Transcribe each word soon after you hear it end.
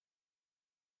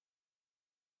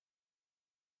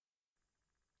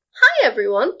Hi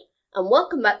everyone, and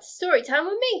welcome back to Storytime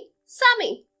with me,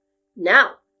 Sammie.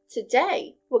 Now,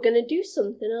 today we're going to do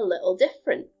something a little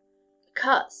different,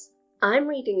 because I'm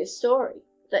reading a story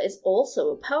that is also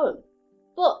a poem.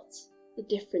 But the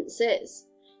difference is,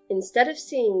 instead of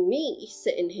seeing me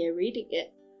sitting here reading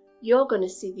it, you're going to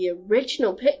see the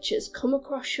original pictures come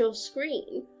across your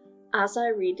screen as I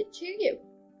read it to you.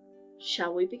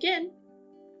 Shall we begin?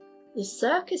 The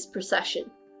Circus Procession,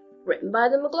 written by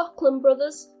the McLaughlin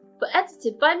brothers, but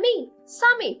edited by me,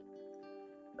 Sammie.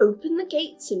 Open the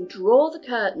gates and draw the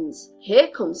curtains. Here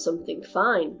comes something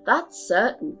fine, that's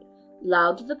certain.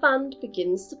 Louder the band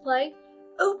begins to play.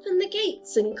 Open the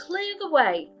gates and clear the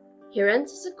way. Here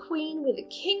enters a queen with a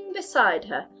king beside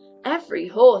her. Every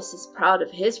horse is proud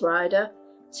of his rider.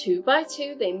 2 by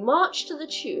 2 they march to the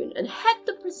tune and head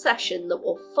the procession that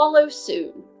will follow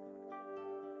soon.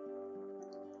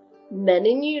 Men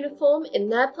in uniform in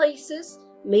their places,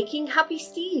 making happy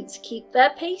steeds keep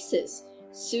their paces,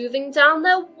 soothing down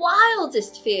their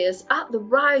wildest fears at the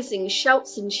rising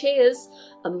shouts and cheers.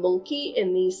 A monkey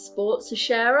in these sports a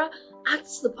sharer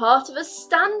acts the part of a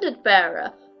standard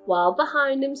bearer, while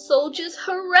behind him soldiers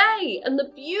hooray and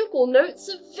the bugle notes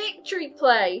of victory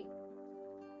play.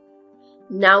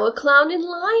 Now a clown in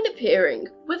line appearing,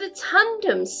 with a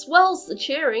tandem swells the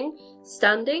cheering,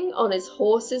 standing on his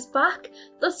horse's back,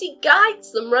 thus he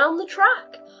guides them round the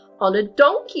track. On a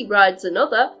donkey rides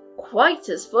another, quite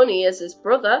as funny as his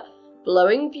brother,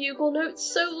 blowing bugle notes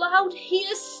so loud he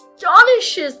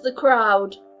astonishes the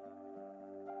crowd.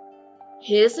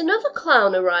 Here's another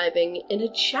clown arriving, in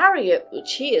a chariot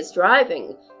which he is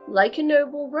driving, like a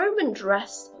noble Roman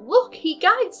dressed. Look, he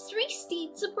guides 3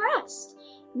 steeds abreast.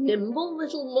 Nimble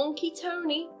little monkey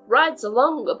Tony rides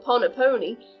along upon a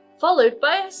pony, followed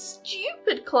by a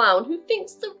stupid clown who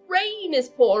thinks the rain is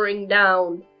pouring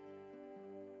down.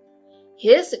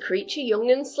 Here's a creature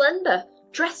young and slender,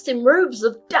 dressed in robes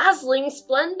of dazzling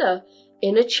splendour.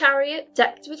 In a chariot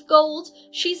decked with gold,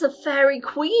 she's a fairy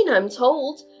queen, I'm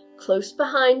told. Close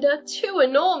behind her, 2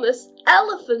 enormous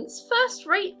elephants,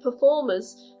 first-rate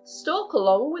performers, stalk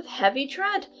along with heavy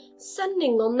tread,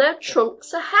 sending on their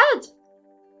trunks ahead.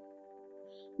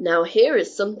 Now here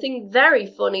is something very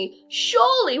funny,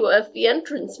 surely worth the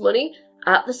entrance money.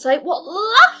 At the sight what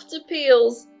laughter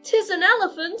peals! 'Tis an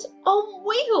elephant on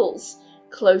wheels.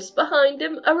 Close behind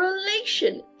him a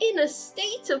relation, in a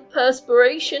state of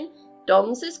perspiration,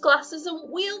 dons his glasses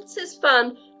and wields his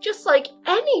fan, just like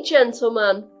any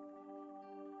gentleman.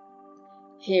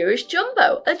 Here is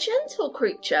Jumbo, a gentle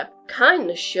creature,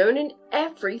 kindness shown in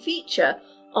every feature.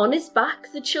 On his back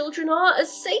the children are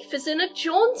as safe as in a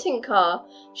jaunting car.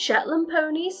 Shetland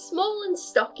ponies, small and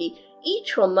stocky,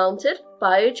 each one mounted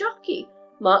by a jockey,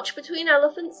 march between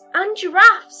elephants and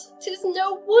giraffes. 'Tis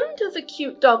no wonder the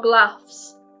cute dog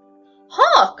laughs.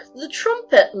 Hark! The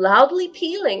trumpet, loudly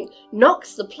pealing,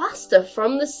 knocks the plaster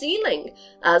from the ceiling.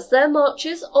 As there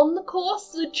marches on the course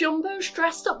the Jumbos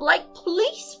dressed up like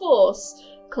police force.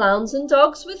 Clowns and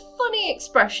dogs with funny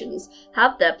expressions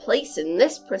have their place in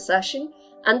this procession,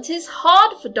 and 'tis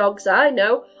hard for dogs, I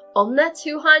know, on their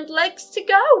 2 hind legs to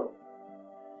go.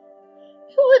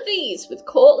 Who are these with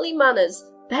courtly manners,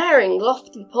 bearing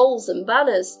lofty poles and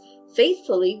banners?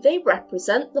 Faithfully they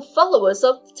represent the followers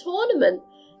of the tournament.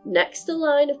 Next a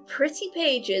line of pretty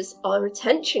pages, our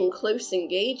attention close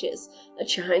engages, a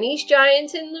Chinese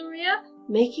giant in the rear,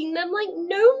 making them like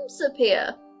gnomes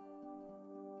appear.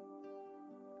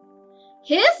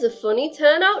 Here's a funny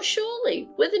turnout surely,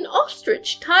 with an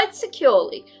ostrich tied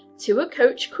securely to a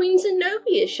coach Queen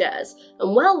Zenobia shares,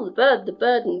 and well the bird the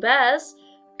burden bears.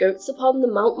 Goats upon the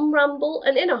mountain ramble,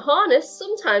 and in a harness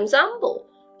sometimes amble,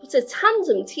 but a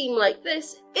tandem team like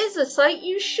this is a sight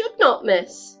you should not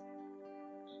miss.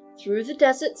 Through the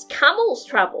deserts camels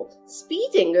travel,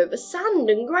 speeding over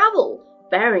sand and gravel,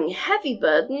 bearing heavy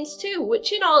burdens too,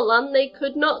 which in our land they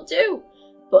could not do.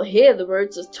 But here the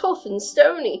roads are tough and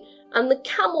stony, and the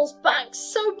camels' backs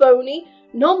so bony,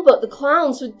 none but the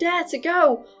clowns would dare to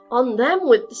go on them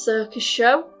with the circus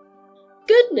show.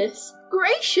 Goodness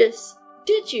gracious!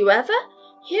 Did you ever?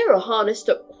 Here are harnessed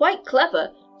up quite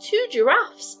clever 2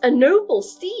 giraffes, a noble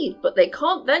steed, but they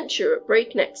can't venture at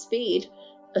breakneck speed.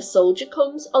 A soldier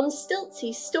comes on stilts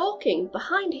he's stalking,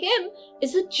 behind him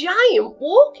is a giant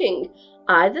walking,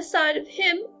 either side of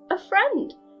him a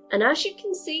friend, and as you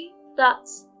can see,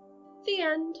 that's the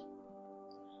end.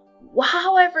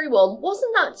 Wow everyone,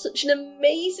 wasn't that such an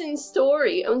amazing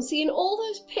story, and seeing all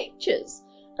those pictures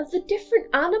of the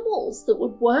different animals that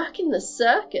would work in the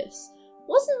circus?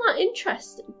 Wasn't that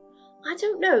interesting? I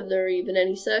don't know if there are even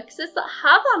any circuses that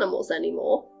have animals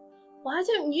anymore. Why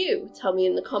don't you tell me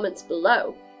in the comments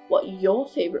below what your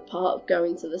favourite part of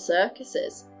going to the circus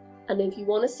is. And if you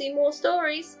want to see more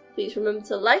stories, please remember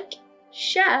to like,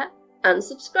 share and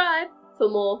subscribe for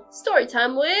more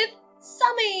Storytime with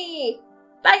Sammie!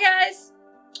 Bye guys!